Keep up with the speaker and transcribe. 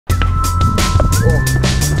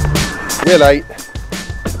we're late.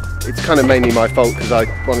 It's kind of mainly my fault because I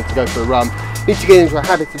wanted to go for a run. Need to get into a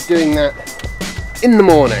habit of doing that in the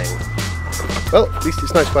morning. Well, at least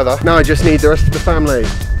it's nice weather. Now I just need the rest of the family.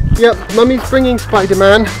 Yep, Mummy's bringing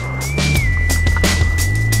Spider-Man.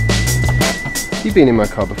 You've been in my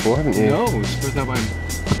car before, haven't you? No, it's the first time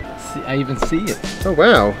I even see it. Oh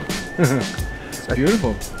wow. It's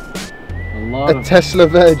beautiful. A Tesla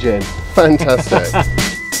Virgin. Fantastic.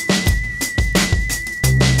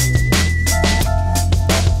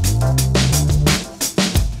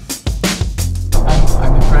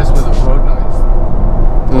 I'm impressed with the road noise.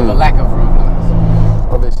 Or the lack of road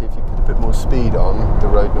noise. Obviously, if you put a bit more speed on, the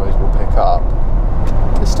road noise will pick up.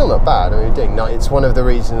 It's still not bad. I mean, it's one of the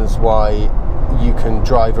reasons why you can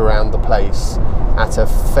drive around the place at a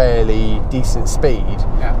fairly decent speed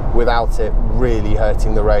without it really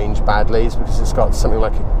hurting the range badly, is because it's got something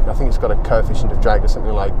like I think it's got a coefficient of drag of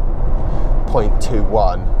something like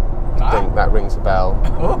 0.21. I think that rings a bell.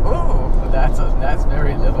 Oh, that's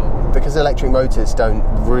very little. Because electric motors don't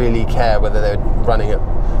really care whether they're running at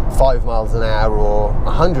 5 miles an hour or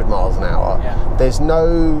 100 miles an hour. Yeah.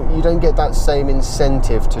 You don't get that same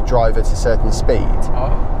incentive to drive at a certain speed.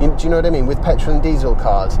 Oh. Do you know what I mean? With petrol and diesel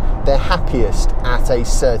cars, they're happiest at a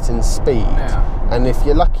certain speed. Yeah. And if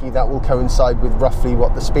you're lucky, that will coincide with roughly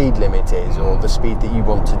what the speed limit is, or the speed that you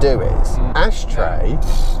want to do is. Ashtray?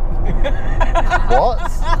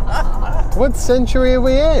 What? What century are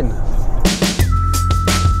we in?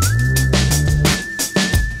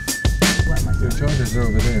 Your chargers are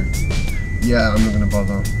over there. Yeah, I'm not going to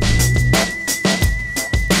bother.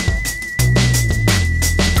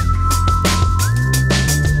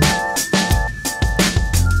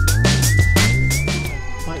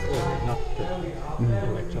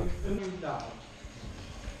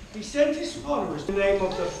 He sent his followers in the name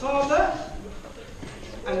of the Father,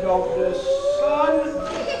 and of the Son,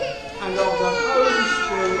 and of the Holy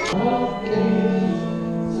Spirit.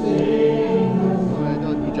 Well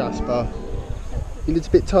done, you Jasper. You look a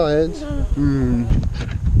bit tired.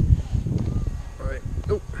 Right.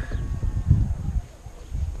 Oh.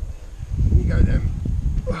 You go then.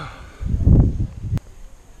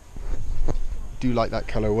 Do like that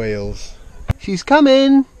colour wheels. She's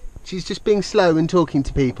coming. She's just being slow and talking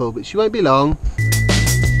to people, but she won't be long.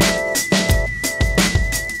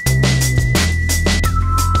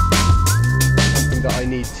 Something that I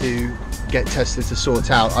need to get Tesla to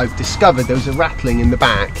sort out. I've discovered there was a rattling in the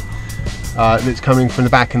back that's coming from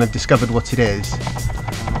the back, and I've discovered what it is.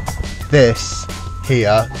 This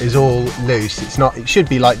here is all loose. It's not. It should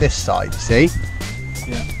be like this side, see?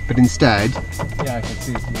 Yeah. But instead. Yeah, I can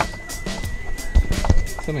see it's loose.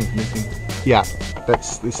 Something's missing. Yeah,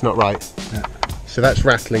 it's not right. Yeah. So that's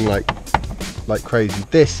rattling like crazy.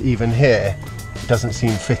 This even here doesn't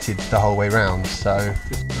seem fitted the whole way round. So. You're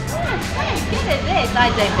so good at this. I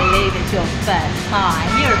don't believe it's your first time.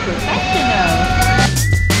 You're a professional.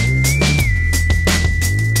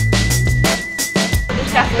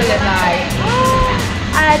 Just look like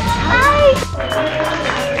a tight.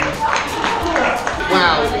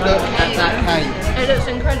 Wow, look at that cake. It looks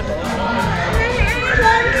incredible. No.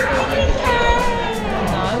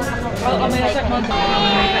 I mean, I don't mind.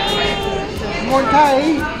 More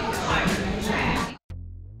cake.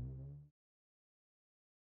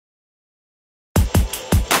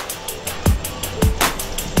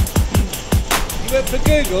 You went for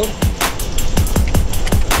Google?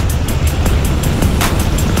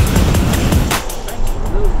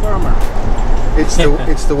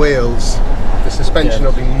 It's the wheels. The suspension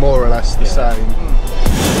will be more or less the same.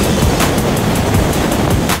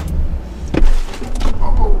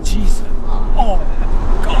 Oh Jesus! Oh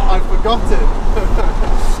God! I forgot it.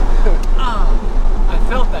 I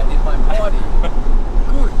felt that in my body.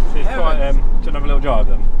 Good. It's quite. Do you want to have a little drive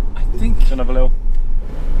then? I think. Do you want to have a little?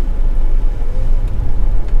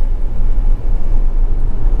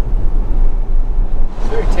 It's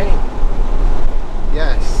very tame.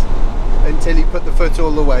 Yes. Until you put the foot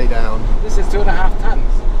all the way down. This is 2.5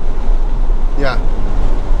 tons. Yeah.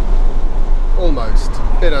 Almost.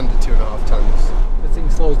 A bit under 2.5 tons. The thing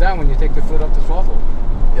slows down when you take the foot off the throttle.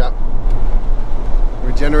 Yeah.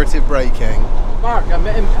 Regenerative braking. Mark, I'm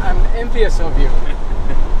envious of you.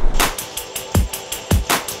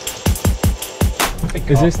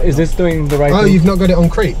 Is this doing the right thing? Oh, you've not got it on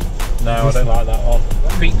creep? No, I don't like that on.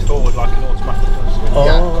 Creeps forward like an automatic. Oh.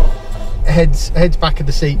 Yeah. Heads back of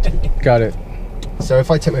the seat. Got it. So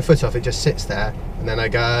if I take my foot off, it just sits there, and then I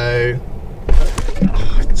go.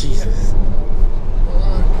 Oh, Jesus!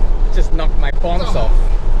 Just knocked my palms off.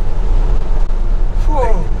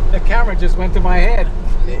 Whoa. The camera just went to my head.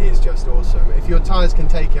 It is just awesome. If your tyres can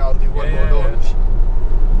take it, I'll do one more launch.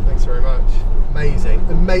 Thanks Thanks very much.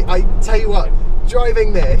 Amazing. I tell you what,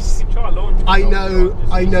 driving this, You can try launching. I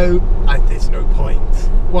know, there's no point.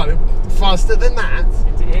 What, faster than that?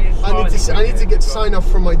 I need to get sign off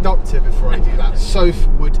from my doctor before I do that. Soph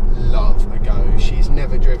would love a go. She's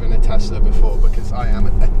never driven a Tesla before because I am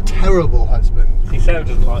a terrible husband. See, Sarah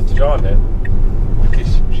doesn't like to drive it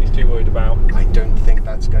because she's too worried about. I don't think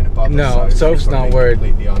that's going to bother No, Soph, Soph's if I'm not being worried.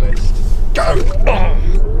 Completely honest. Go!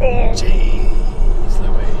 Jeez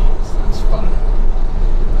Louise, that's fun.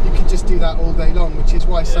 You could just do that all day long, which is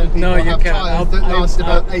why some people No, you have can't. tyres that last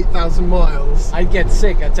about 8,000 miles. I'd get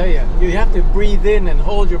sick, I tell you. You have to breathe in and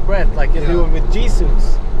hold your breath like you're doing with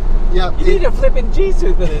G-suits. Yeah, You need a flipping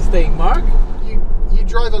G-suit for this thing, Mark. you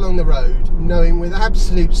drive along the road knowing with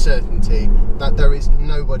absolute certainty that there is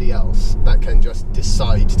nobody else that can just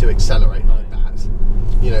decide to accelerate like that.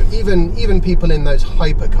 You know, even people in those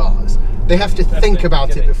hypercars, they have to think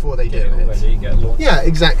about it before they do it. Yeah,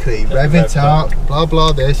 exactly. Rev it up, blah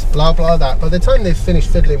blah this, blah blah that. By the time they've finished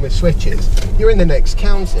fiddling with switches, you're in the next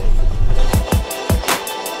county.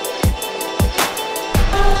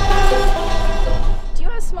 Do you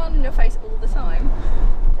have a smile on your face all the time?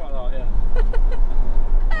 Quite a lot, yeah.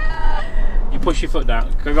 You push your foot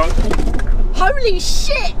down. Go right. Holy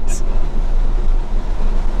shit!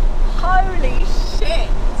 Holy shit!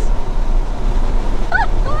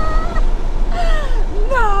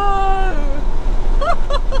 No!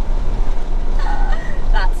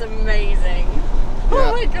 That's amazing. Yeah.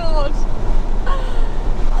 Oh my god!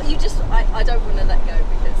 You just, I don't want to let go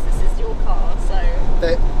because this is your car, so.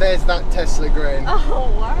 There's that Tesla grin.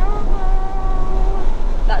 Oh wow!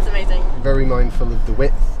 That's amazing. Very mindful of the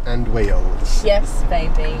width and wheels. Yes,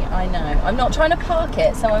 baby, I know. I'm not trying to park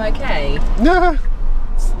it, so I'm okay. No!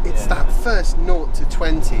 It's that first 0 to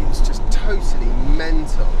 20 is just totally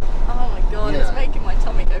mental. Oh my god, Yeah. it's making my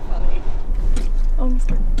tummy go funny. Oh, I'm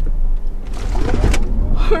scared.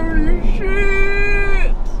 Holy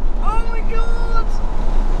shit! Oh my god!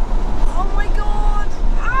 Oh my god!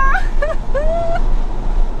 Ah!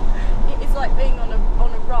 It's like being on a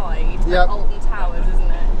ride Yep. at Alton Towers,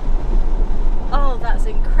 isn't it? Oh, that's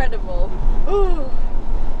incredible. Ooh.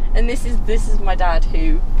 And this is my dad,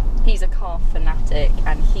 who he's a car fanatic,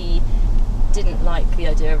 and he didn't like the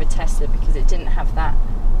idea of a Tesla because it didn't have that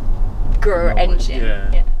grr engine.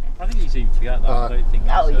 Yeah. I think he's even forget that. I don't think.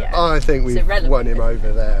 Oh that's, yeah. I think we've irrelevant, won him isn't it?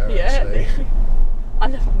 over there, actually. Yeah. I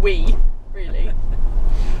love really.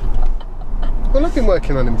 Well, I've been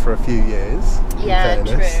working on him for a few years. in Yeah,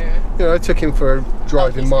 fairness. true. You know, I took him for a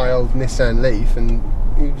drive in he's my good. old Nissan Leaf, and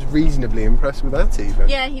he was reasonably impressed with that even.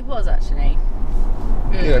 Yeah, he was actually.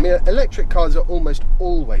 You know, I mean, electric cars are almost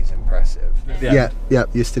always impressive. Yeah. Yeah,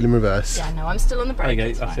 you're still in reverse. Yeah, no, I'm still on the brake.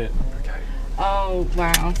 Okay, it's that's fine. it. Oh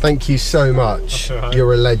wow. Thank you so much. That's all right.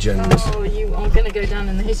 You're a legend. Oh, I'm gonna go down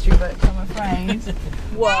in the history books, I'm afraid.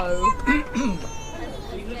 Whoa.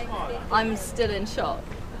 I'm still in shock.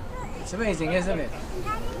 It's amazing, isn't it?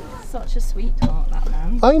 Such a sweetheart, that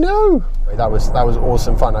man. I know. That was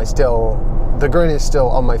awesome fun. The grin is still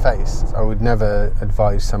on my face. I would never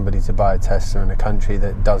advise somebody to buy a Tesla in a country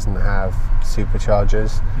that doesn't have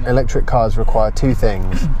superchargers. Electric cars require two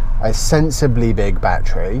things: a sensibly big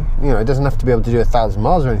battery. You know, it doesn't have to be able to do 1,000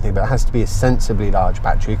 miles or anything, but it has to be a sensibly large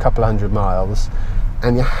battery, a couple of 100 miles,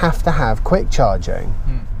 and you have to have quick charging.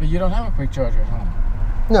 But you don't have a quick charger at home.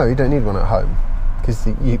 No, you don't need one at home, because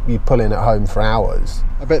you pull in at home for hours.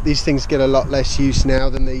 I bet these things get a lot less use now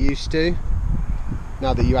than they used to,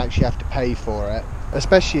 now that you actually have to pay for it.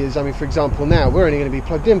 Especially as, I mean, for example, now we're only going to be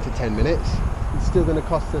plugged in for 10 minutes. It's still going to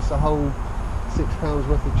cost us a whole £6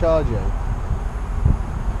 worth of charging.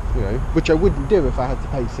 You know, which I wouldn't do if I had to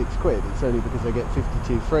pay £6. It's only because I get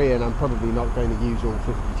 52 free, and I'm probably not going to use all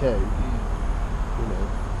 52. You know,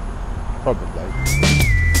 probably.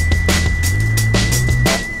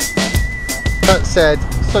 That said,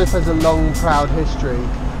 Soph has a long, proud history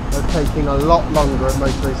of taking a lot longer at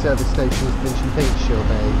motorway service stations than she thinks she'll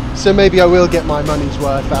be. So maybe I will get my money's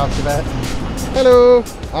worth out of it. Hello!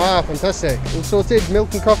 Ah, fantastic. All sorted?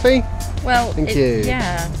 Milk and coffee? Well, Thank you.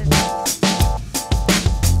 Yeah.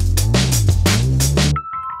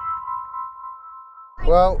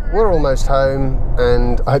 Well, we're almost home,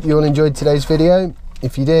 and I hope you all enjoyed today's video.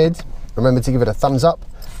 If you did, remember to give it a thumbs up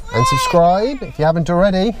and subscribe if you haven't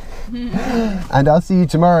already. And I'll see you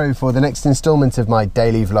tomorrow for the next instalment of my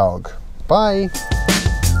daily vlog. Bye!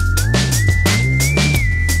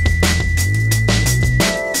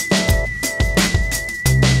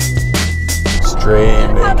 Extremely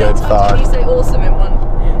good Can you fun. say awesome in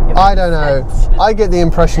one? I don't know. I get the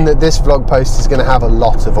impression that this vlog post is going to have a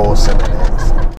lot of awesome in it.